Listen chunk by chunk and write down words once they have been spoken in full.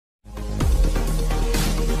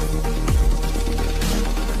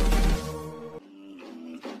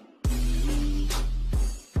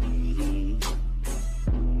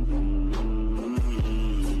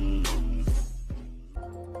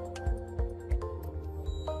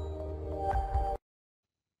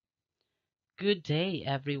Good day,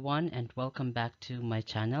 everyone, and welcome back to my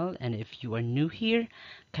channel. And if you are new here,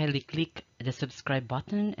 kindly click the subscribe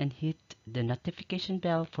button and hit the notification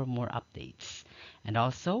bell for more updates. And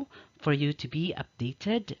also for you to be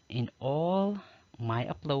updated in all my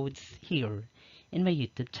uploads here in my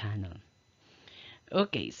YouTube channel.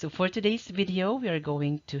 Okay, so for today's video, we are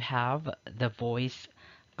going to have the voice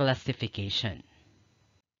classification.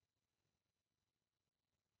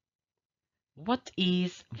 What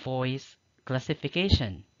is voice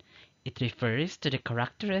classification? It refers to the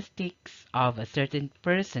characteristics of a certain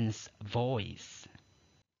person's voice.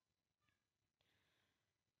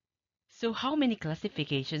 So how many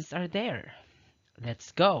classifications are there?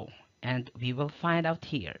 Let's go, and we will find out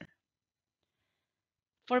here.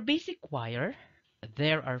 For basic choir,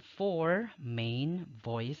 there are four main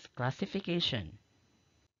voice classification.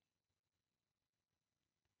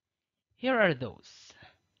 Here are those.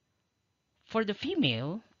 For the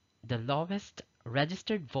female, the lowest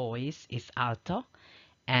registered voice is alto,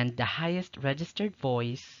 and the highest registered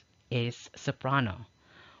voice is soprano.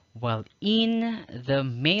 While in the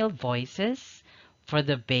male voices, for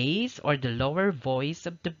the bass or the lower voice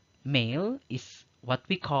of the male is what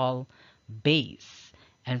we call bass.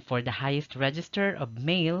 And for the highest register of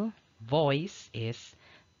male voice is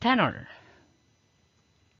tenor.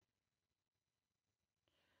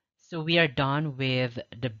 So we are done with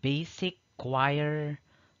the basic choir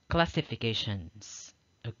classifications.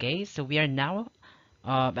 Okay, so we are now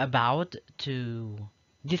about to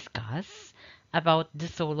discuss about the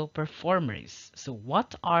solo performers. So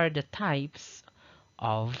what are the types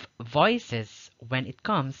of voices when it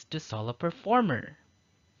comes to solo performer?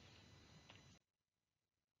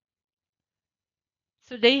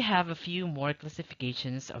 So they have a few more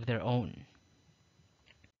classifications of their own.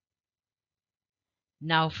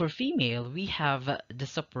 Now for female, we have the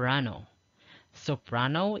soprano.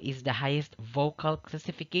 Soprano is the highest vocal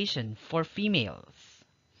classification for females.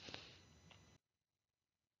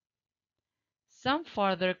 Some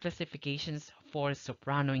further classifications for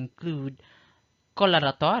soprano include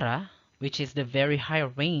coloratura, which is the very high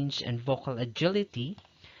range and vocal agility,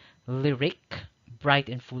 lyric, bright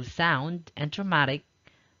and full sound, and dramatic,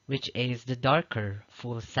 which is the darker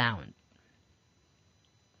full sound.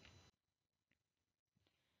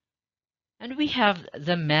 And we have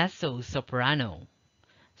the mezzo-soprano.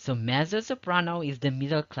 So mezzo-soprano is the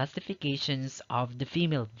middle classifications of the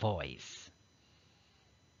female voice.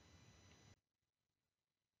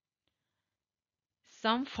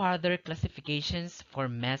 Some further classifications for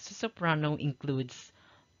mezzo-soprano includes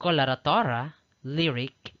coloratura,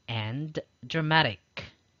 lyric, and dramatic.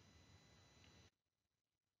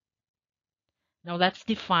 Now let's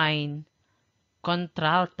define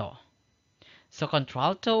contralto. So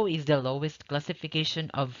contralto is the lowest classification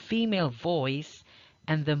of female voice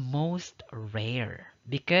and the most rare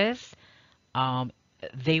because um,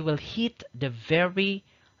 they will hit the very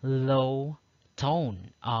low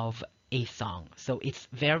tone of a song. So it's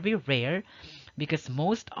very rare because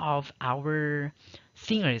most of our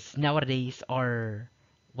singers nowadays are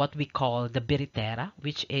what we call the biritera,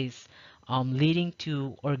 which is leading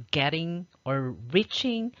to or getting or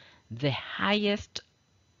reaching the highest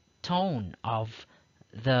tone of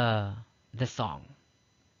the the song.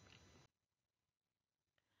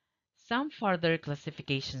 Some further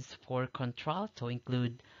classifications for contralto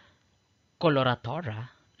include coloratura,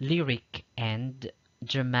 lyric, and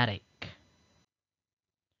dramatic.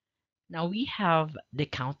 Now we have the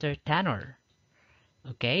countertenor.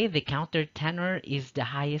 Okay, the countertenor is the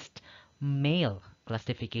highest male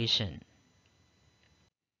classification.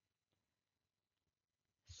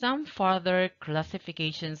 Some further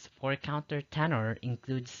classifications for countertenor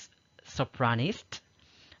includes sopranist,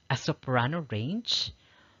 a soprano range,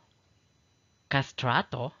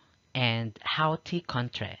 castrato, and haughty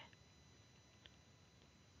contre.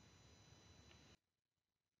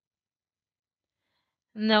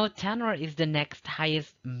 Now tenor is the next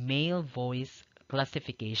highest male voice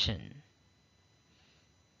classification.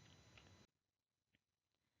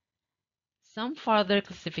 Some further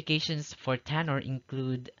classifications for tenor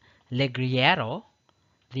include legriero,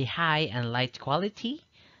 the high and light quality,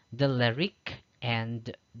 the lyric,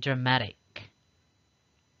 and dramatic.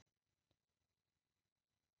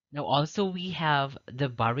 Now also we have the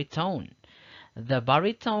baritone. The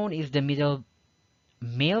baritone is the middle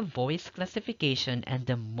male voice classification and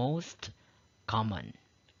the most common.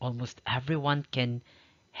 Almost everyone can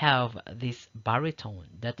have this baritone.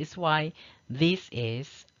 That is why this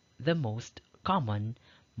is the most common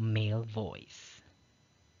male voice.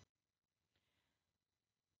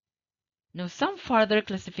 Now, some further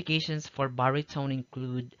classifications for baritone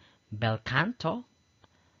include bel canto,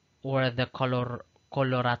 or the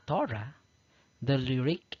coloratura, the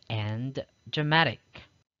lyric and dramatic.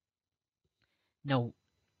 Now,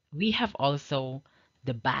 we have also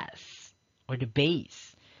the bass or the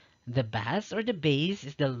bass. The bass or the bass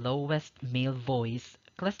is the lowest male voice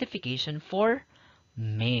classification for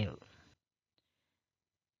male.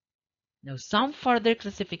 Now, some further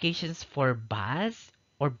classifications for bass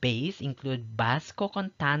or bass include basso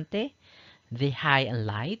cantante, the high and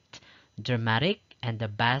light, dramatic, and the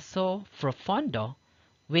basso profondo,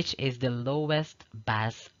 which is the lowest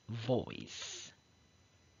bass voice.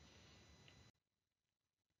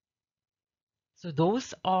 So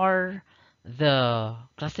those are the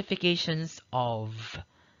classifications of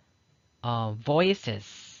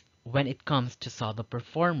voices when it comes to solo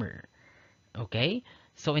performer. Okay,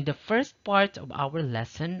 so in the first part of our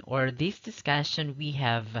lesson or this discussion, we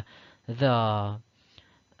have the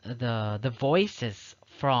the voices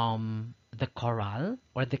from the chorale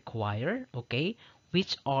or the choir, okay,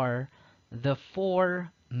 which are the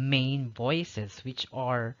four main voices, which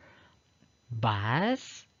are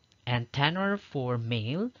bass and tenor for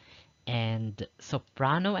male and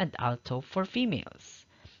soprano and alto for females.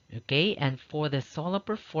 Okay, and for the solo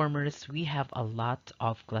performers, we have a lot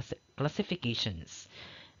of classifications.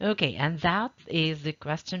 Okay, and that is the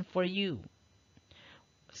question for you.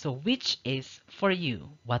 So, which is for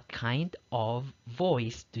you? What kind of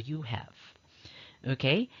voice do you have?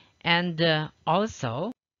 Okay, and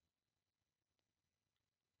also,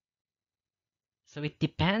 so it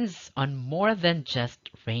depends on more than just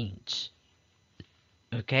range.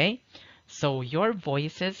 Okay, so your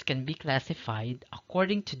voices can be classified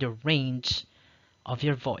according to the range of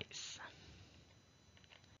your voice.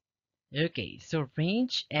 Okay, so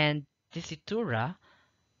range and tessitura,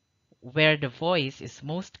 where the voice is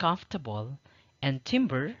most comfortable, and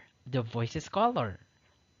timbre, the voice's color,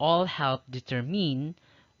 all help determine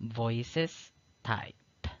voices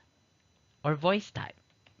type or voice type.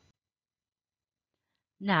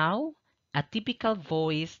 Now, a typical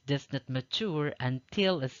voice does not mature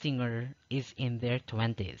until a singer is in their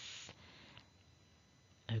 20s.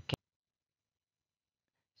 Okay.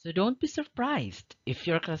 So don't be surprised if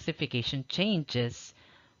your classification changes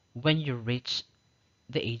when you reach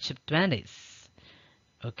the age of 20s.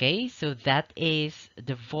 Okay, so that is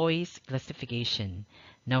the voice classification.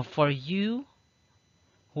 Now, for you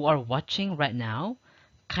who are watching right now,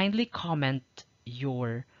 kindly comment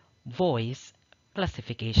your voice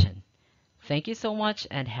classification. Thank you so much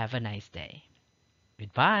and have a nice day.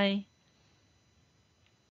 Goodbye.